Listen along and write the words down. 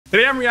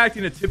Today I'm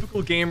reacting to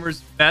typical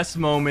gamers' best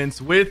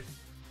moments with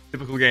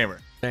Typical Gamer.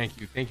 Thank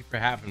you for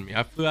having me.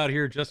 I flew out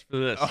here just for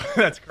this. Oh,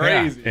 that's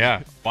crazy.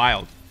 Yeah,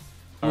 wild.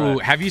 Ooh,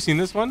 Right. have you seen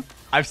this one?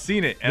 I've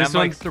seen it, and This I'm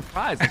like one's-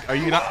 surprised. Like, are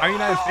you not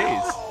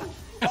phased?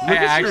 I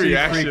actually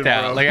reaction, freaked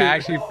out. bro. Like I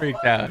actually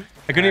freaked out.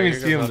 I couldn't even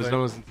see him. This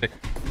one was insane.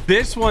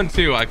 This one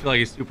too, I feel like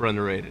he's super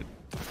underrated.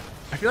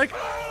 I feel like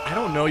I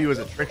don't know you as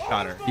a trick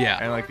shotter. Yeah.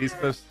 And like these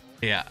clips.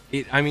 Yeah.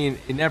 I mean,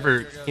 it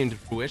never came to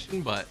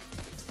fruition, but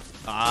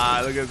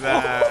Look at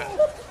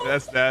that.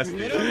 That's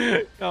nasty.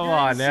 come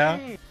on now.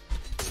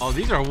 Oh,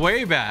 these are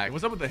way back.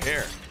 What's up with the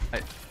hair?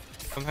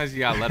 Sometimes you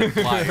gotta let it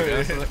fly. You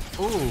know?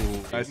 So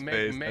ooh. Nice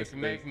face.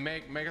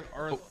 Make an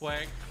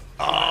earthquake.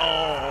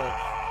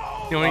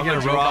 Oh. You know when you get a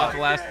On the robot, drop. the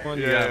last one,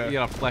 Yeah. you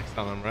gotta flex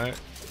on them, right?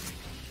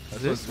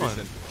 This one.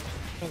 Recent.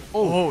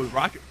 Oh,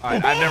 rocket.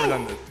 I've never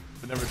done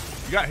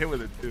this. You got hit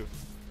with it too.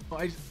 Oh,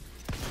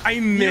 I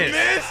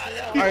missed.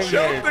 You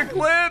choked the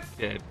clip.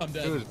 Did. I'm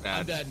dead. It was bad.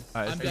 I'm dead.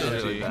 Alright, I'm it's dead.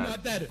 really I'm bad.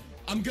 not dead.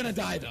 I'm gonna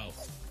die though.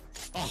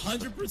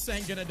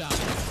 100% gonna die.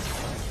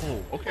 Oh,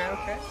 okay.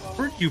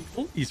 Where'd you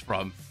pull these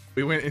from?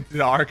 We went into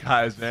the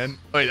archives, man.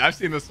 Wait, I've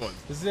seen this one.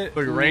 This is it.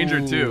 Like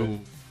Ranger 2.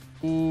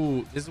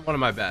 Ooh, this is one of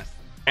my best.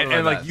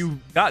 And like you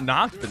got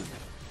knocked for this.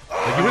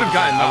 Like you would have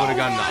gotten, I would have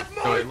gotten knocked.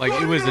 So like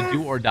it was a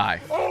do or die.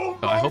 So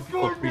I hope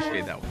people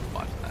appreciate that when you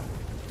watch that.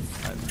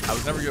 I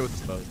was never good with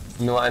the bows. Let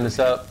me line this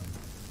up.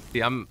 See,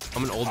 I'm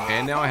an old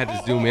man now. I had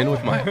to zoom in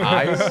with my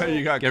eyes.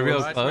 You got Get real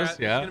close. close. It's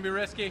Yeah. gonna be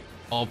risky.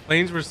 Oh,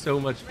 planes were so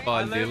much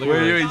fun, dude. Look Wait,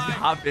 at you this.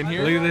 hop in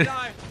here? Look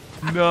at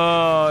this.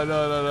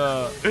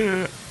 No.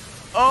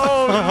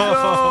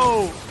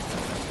 Oh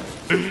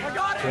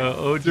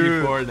OG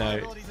Dude.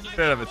 Fortnite. no.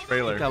 Straight out of a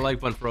trailer. Hit that like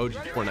button for OG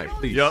Fortnite,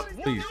 please. Yup.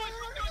 Please.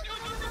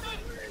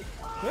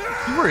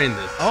 You were in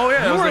this. Oh, yeah,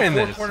 that you was were the in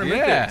four this. corner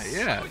Yeah, mid-games.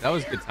 yeah. That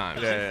was good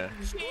times. Yeah.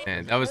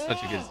 Man, that was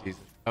such a good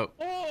season. Oh,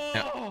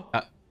 yeah.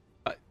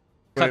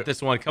 Cut Wait.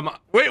 this one. Come on.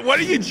 Wait, what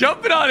are you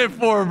jumping on it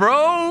for,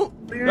 bro?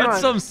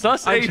 That's some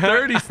sus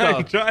A30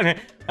 stuff.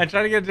 I'm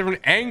trying to get a different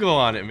angle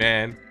on it,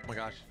 man. Oh my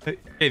gosh.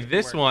 Okay,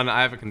 this one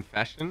I have a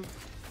confession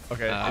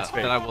Okay, it's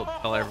fake. that I will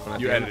tell everyone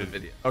at You the end of edited the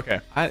video. Okay.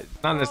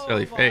 It's not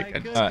necessarily fake. I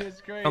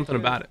just something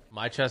about it.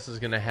 My chest is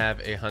gonna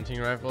have a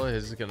hunting rifle.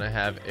 His is gonna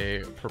have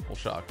a purple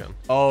shotgun.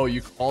 Oh,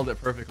 you called it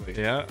perfectly.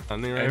 Yeah,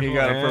 hunting And he rifle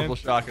got a and- purple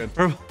shotgun.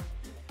 Purple.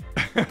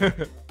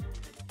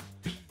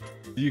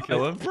 Did you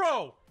kill him?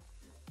 Bro.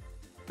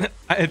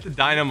 I hit the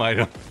dynamite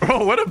him.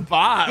 Bro, what a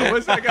bot.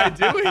 What's that guy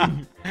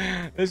doing?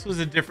 This was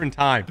a different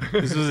time.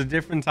 This was a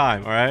different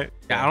time. All right.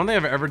 Yeah, I don't think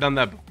I've ever done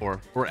that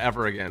before or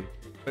ever again.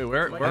 Wait,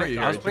 where are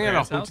you? I was playing at a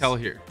Parents' house? hotel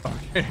here.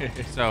 Okay.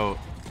 So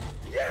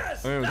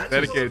I was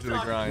dedicated to the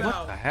grind.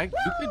 what the heck?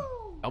 You could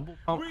double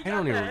pump? I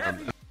don't even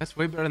remember. That's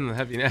way better than the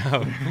heavy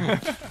now.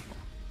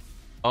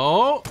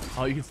 Oh,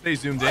 Oh, you can stay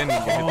zoomed in. And you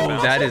hit the oh,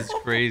 mouse. that is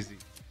crazy.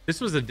 This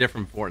was a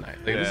different Fortnite.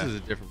 Like this Yeah. is a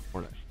different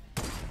Fortnite.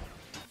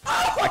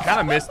 I kind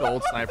of miss the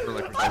old sniper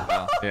like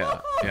projectile. Yeah.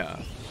 All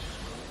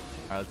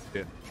right, let's see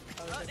it.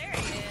 Oh, there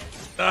he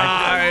is.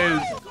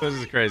 Nice. This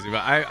is crazy,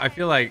 but I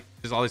feel like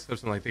there's all these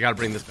clips and like they gotta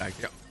bring this back.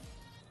 Yeah.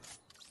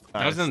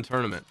 That was in the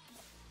tournament.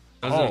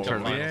 That was in Oh, the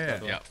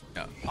tournament. yeah.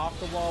 Yeah. Off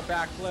the wall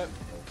backflip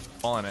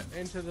Fall on it.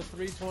 into the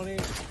 320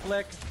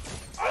 flick.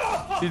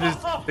 See,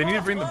 they need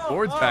to bring the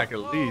boards back at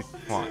least.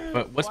 Come on.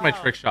 But what's my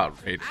trick shot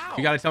rate?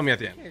 You gotta tell me at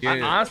the end. Yeah,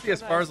 yeah. Honestly,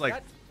 as far as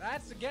like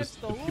That's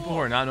against the people who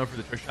are not known for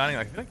the trick shotting,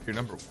 like, I feel like you're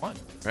number one.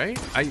 Right?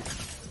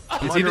 It's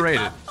either-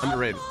 underrated.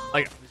 Underrated.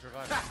 Like,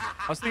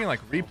 I was thinking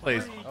like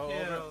replays,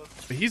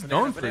 but he's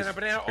known for his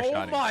trick Oh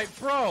shotting. my,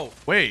 bro.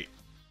 Wait,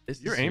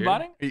 This you're is weird.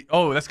 aimbotting?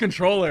 Oh, that's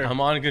controller.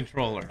 I'm on a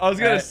controller. I was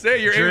gonna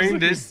say, you're during aiming-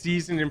 this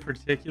season in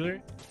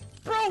particular.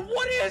 Bro,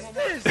 what is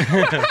this?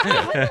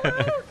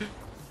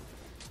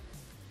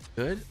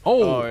 Good.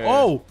 Oh, yeah.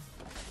 Oh,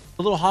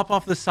 a little hop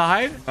off the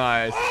side.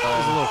 Nice.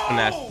 There's a little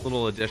finesse,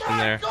 little addition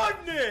there.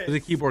 Goodness. There's a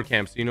keyboard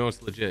cam, so you know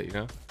it's legit. You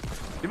know?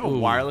 You have a Ooh.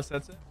 wireless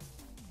headset?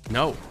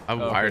 No, I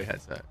have a Okay. wired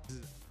headset.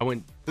 I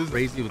went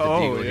crazy with the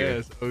Oh, Deagle here.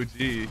 yes, OG.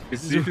 You can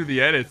see through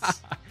the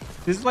edits.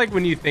 This is like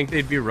when you think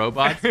they'd be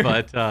robots,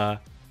 but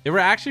they were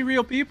actually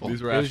real people.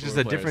 These were It was actual just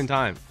a players. different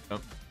time.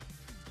 Yep.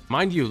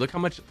 Mind you, look how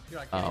much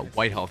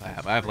white health I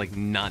have. I have like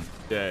none.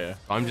 Yeah. So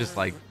I'm just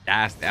like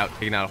gassed out,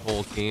 taking out a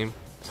whole team.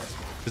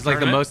 This is like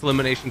the Tournament? most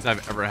eliminations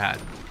I've ever had.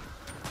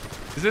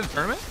 Is it a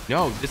tournament?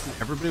 No, this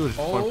is everybody was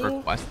just going for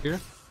a quest here.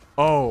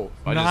 Oh,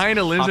 I just 9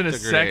 limbs in a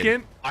popped a grenade.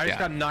 second? I just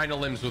Yeah. got 9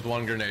 limbs with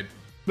 1 grenade.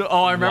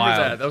 Oh, I remember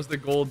Wild. that. That was the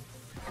gold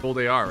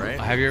AR, right?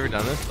 Have you ever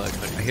done this? Like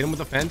I hit him with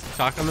the fence,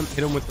 shotgun him,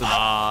 hit him with the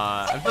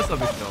I've done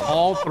something still.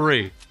 all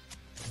three.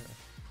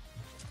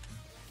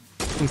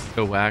 It's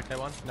so whack. Okay,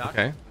 one. Knock.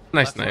 Okay,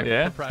 nice Last one. snipe.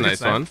 Yeah, Pressure.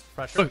 Nice one.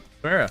 Pressure. Look,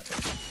 where?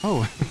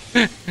 Oh,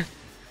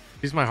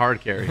 she's my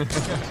hard carry.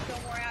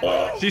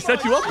 She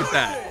set you up with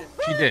that.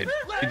 She did.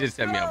 She did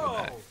set me up with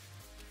that.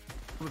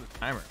 With a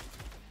timer.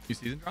 New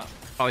season drop?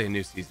 Probably a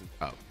new season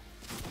drop.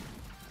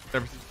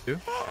 Ever season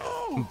 2?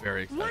 I'm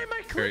very excited. Why am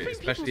I Very, clipping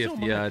especially people if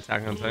so the much?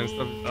 Attack on Titan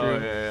stuff is true. Oh,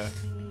 yeah.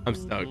 I'm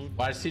stoked.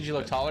 Why does CG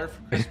look taller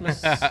for Christmas?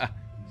 Santa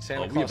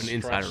Oh, we have Claus an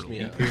insider stretched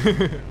me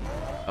leak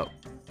out.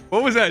 Oh,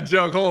 What was that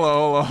joke? Hold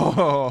on, hold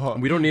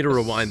on. We don't need to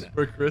rewind that.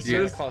 For Christmas?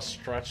 Santa Claus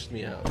stretched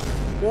me out.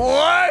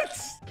 What?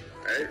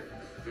 Alright,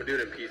 I'm gonna do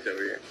it in peace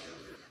over here.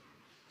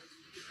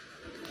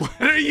 What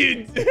are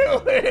you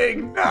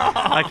doing? No.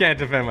 I can't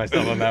defend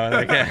myself on that one.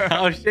 I can't.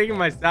 I was shaking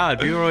my salad.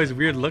 People were always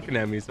weird looking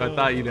at me, so I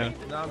thought, you know.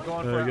 No, I'm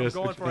going for it. I'm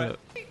going for it.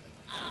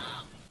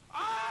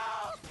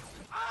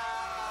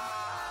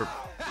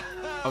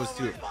 I was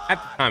too. At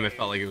the time, I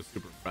felt like it was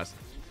super impressive.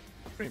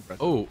 Pretty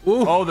impressive. Oh,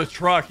 ooh. Oh, the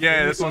truck.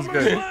 Yeah, this one's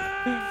good.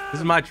 This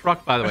is my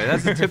truck, by the way.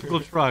 That's a typical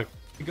truck.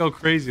 You go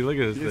crazy. Look at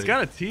this It's thing.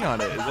 got a T on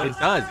it. It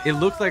does. It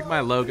looks like my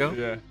logo.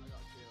 Yeah.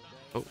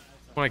 Oh,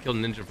 when I killed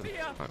Ninja for the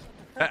first time.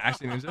 That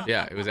actually Ninja?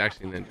 Yeah, it was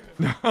actually Ninja.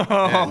 No.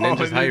 Yeah,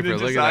 Ninja's hyper.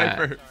 Ninja's Look at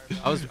hyper. that.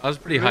 I was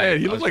pretty Man, hyped.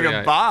 he I looked was like a pretty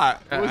hyped.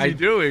 bot. What was he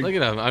doing? Look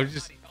at him. I was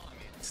just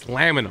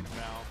slamming him.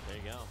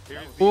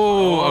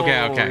 Oh,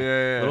 okay, okay.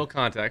 Yeah. Little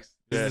context.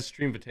 This is a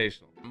stream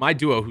invitational. My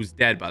duo, who's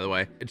dead, by the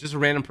way, it's just a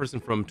random person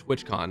from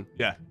TwitchCon.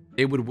 Yeah.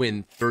 They would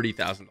win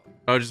 $30,000.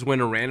 I would just win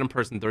a random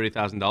person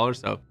 $30,000.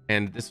 So,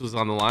 and this was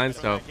on the line.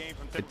 So,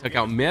 it took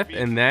out Myth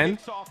and then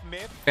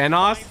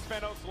Fenos.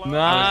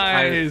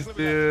 Nice,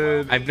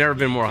 dude. I've never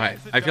been more hyped.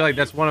 I feel like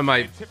that's one of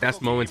my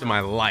best moments in my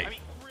life.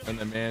 And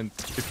the man,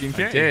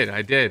 15K.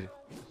 I did.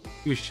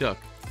 He was shook.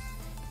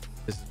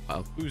 This is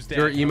wild. Who's dead?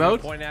 Your I'm gonna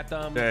emote? Point at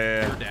them.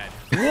 Yeah. You're dead.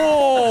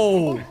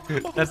 Whoa!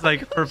 That's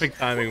like perfect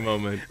timing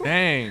moment.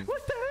 Dang.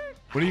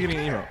 What are you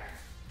getting emo?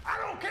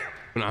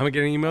 When I'm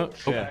getting emote?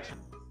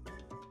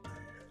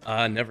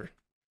 Yeah. Never.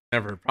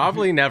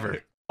 Probably never.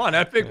 Come on,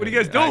 Epic. What are you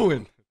guys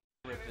doing?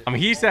 I mean,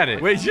 he said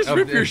it. Wait, you just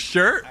ripped your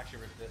shirt?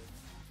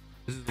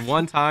 This is the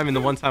one time and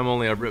the one time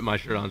only I've ripped my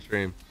shirt on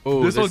stream.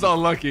 Oh, This one's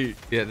unlucky.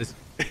 Yeah, this.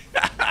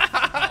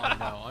 Oh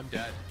no, I'm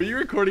dead. Were you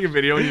recording a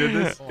video when you did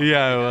this?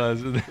 Yeah, it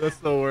was. That's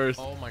the worst.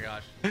 Oh my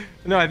gosh.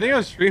 No, I think I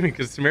was streaming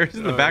because Samari's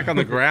in the back on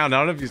the ground. I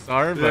don't know if you saw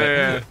her, but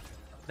Yeah.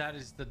 That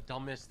is the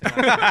dumbest thing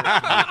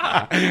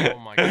I've ever seen. Oh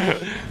my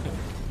gosh.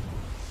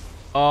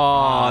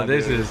 oh,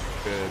 this dude. is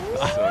Good. we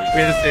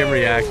had the same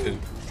reaction.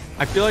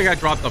 I feel like I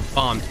dropped a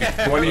bomb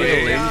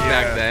 28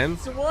 back then.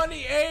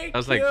 28 That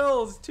was like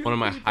kills. one of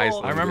my highest.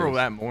 I remember games.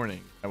 that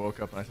morning. I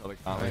woke up and I saw the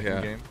comment in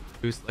the game.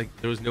 It was like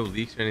there was no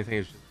leaks or anything. It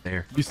was just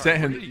there. You sent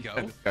him. Where did he go?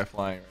 This guy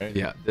flying, right?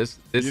 Yeah, this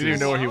You is. didn't even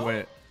know where he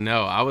went.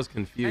 No, I was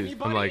confused. I'm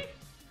Anybody? like,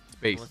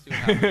 space. Let's see what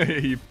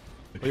happens. He-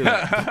 Look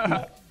at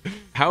that.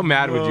 How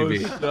mad would you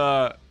be?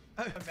 shot.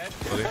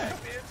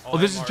 Oh,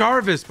 this is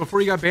Jarvis before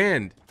he got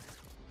banned.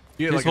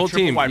 He had His like a whole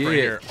triple team. wipe right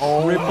here.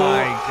 Oh Triple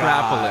my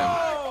grapple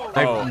god.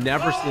 him. Oh. I've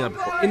never seen that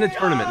before. In a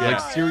tournament, Yeah. like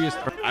serious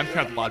tournament. I've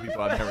trapped a lot of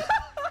people. I've never.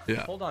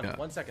 Yeah. Hold on, Yeah.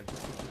 1 second.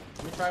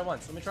 Let me try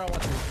once.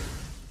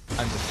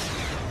 I'm just,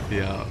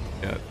 Yeah.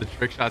 The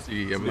trick shots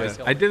you get.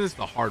 Yeah. I did this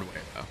the hard way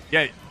though.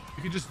 yeah,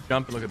 you could just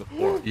jump and look at the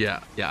floor.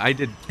 Yeah. I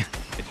did.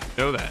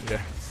 Know that.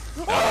 Yeah.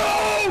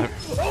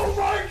 Oh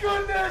my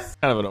goodness!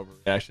 Kind of an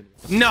overreaction.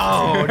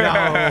 No.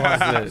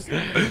 What's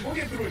this? We'll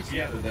get through it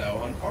together, though,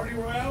 on Party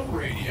Royale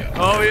Radio.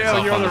 Oh yeah, It's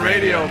when you're on the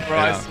radio, bro.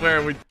 Yeah. I swear.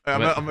 I'm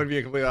But- gonna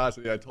be completely honest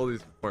with you. I told you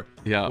this before.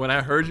 Yeah. When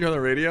I heard you on the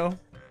radio,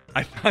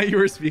 I thought you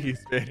were speaking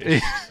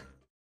Spanish.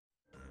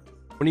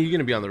 When are you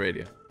gonna be on the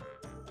radio?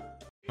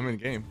 I'm in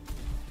the game.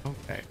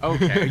 Okay.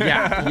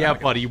 Yeah,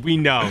 buddy. We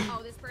know.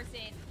 Oh, this person.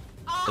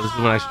 This is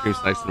when I stream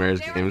Slice and Rare's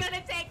They were games. gonna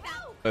take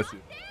that. That's it.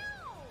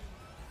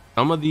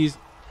 Some of these,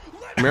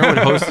 Mare would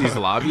host these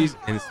lobbies,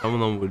 and some of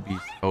them would be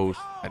so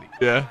steady.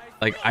 Yeah.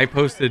 Like I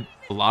posted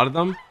a lot of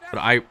them, but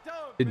I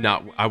did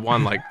not. I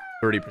won like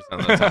 30%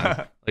 of the time.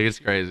 Like it's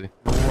crazy.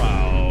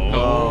 Wow.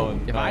 Oh,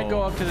 If I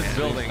go up to this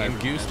building Minecraft. and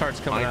Goose starts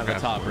coming out of the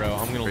Minecraft. top, bro,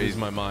 I'm gonna Crazy. lose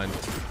my mind.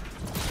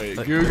 Wait,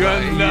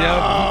 Guga,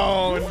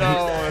 no, it's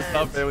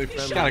not family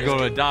friendly. Gotta go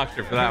to a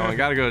doctor for that one.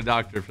 Gotta go to a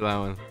doctor for that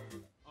one.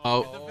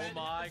 Oh, Oh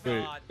my Wait,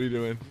 god. what are you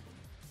doing?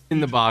 in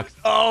the box.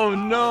 Oh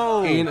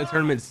no! In a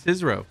tournament,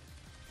 Cizro.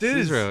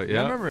 Cizro, yeah.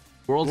 I remember.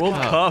 World World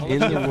Cup. Cup. In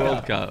the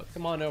World Cup.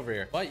 Come on over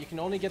here. But you can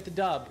only get the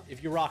dub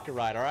if you rocket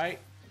ride, all right?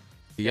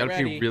 You Get gotta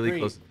pay ready. really 3,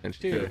 close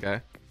attention to 2, it,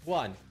 okay?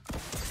 1.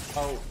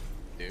 Oh,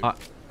 dude.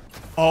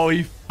 Oh,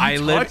 he I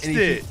lived touched and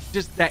it.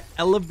 just that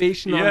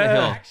elevation on the Yeah.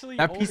 hill. Actually,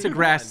 That piece of only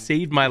grass one.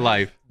 saved my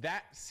life.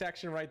 That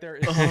section right there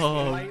is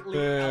slightly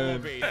man.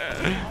 elevated.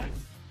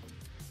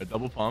 A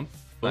double pump.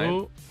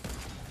 Oh,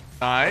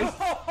 Nice.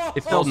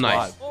 it felt Close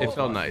nice. spot. It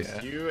felt nice.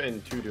 Yeah. You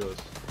and 2 duos.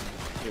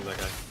 Team that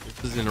guy.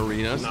 This is an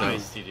arena, so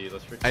Nice, CD.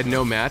 Let's freak. I had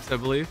no mats, I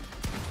believe.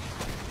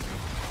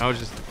 I was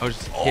just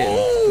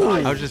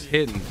hitting. I was just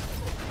hitting.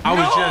 I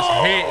was just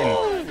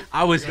hitting.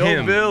 I was No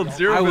him. build,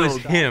 zero I was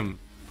build. him.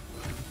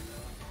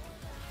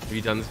 Have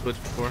you done this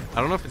glitch before?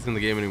 I don't know if it's in the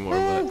game anymore,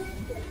 but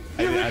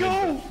I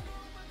didn't-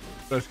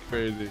 That's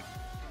crazy.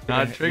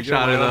 not a You trick get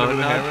shotter one though. under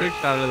the Not a hammer? trick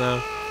shotter though.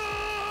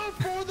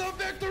 For the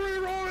victory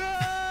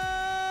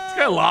royale! This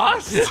guy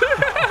lost.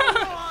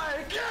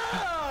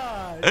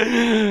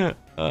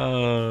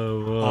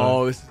 Oh, boy.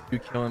 Oh, this is you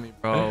killing me,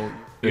 bro.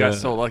 You got Yeah.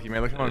 so lucky,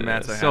 man. Look how many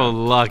mats I have. So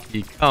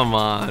lucky. Come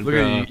on, Look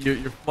bro. at you.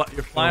 You're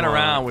flying Come on.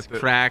 around with It's the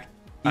cracked.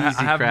 I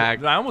Easy have-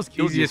 crack. I almost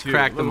killed you Easiest too.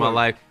 crack of Look, my look.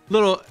 life.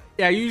 Little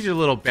Yeah, use your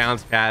little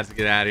bounce pads to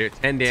get out of here.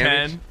 10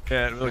 damage.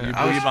 10. Yeah, look, you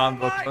I was- booty bomb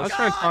both I of was us.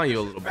 trying to taunt you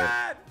a little bit.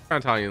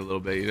 Trying to taunt you a little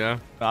bit, you know?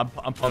 I'm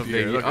pumping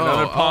big. you. Look, Oh,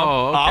 another pump.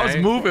 oh, I was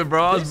okay. moving,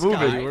 bro. I was This moving.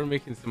 guy- You were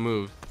making some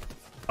moves.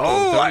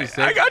 Oh, I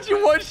 36. got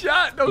you one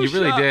shot. No You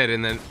really shot. did,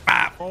 and then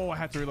bap. Oh, I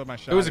had to reload my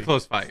shot. It was a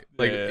close fight.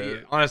 Like Yeah.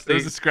 honestly, It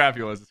was a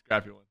scrappy one. It was a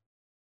scrappy one.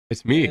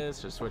 it's me.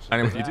 Just switch I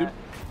know to YouTube. that.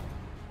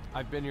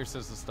 I've been here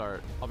since the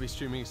start. I'll be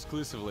streaming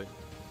exclusively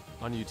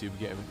on YouTube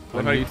gaming.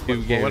 On What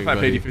YouTube if gaming, I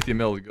paid you buddy. 50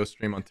 mil to go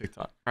stream on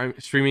TikTok? I'm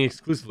streaming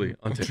exclusively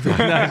on TikTok.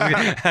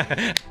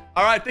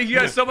 All right, thank you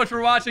guys so much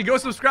for watching. Go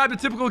subscribe to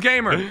Typical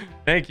Gamer.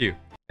 Thank you.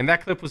 And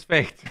that clip was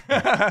faked.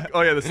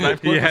 Oh yeah, the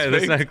snipe clip. Yeah, was the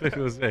fake. snipe clip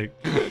was fake.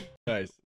 Nice.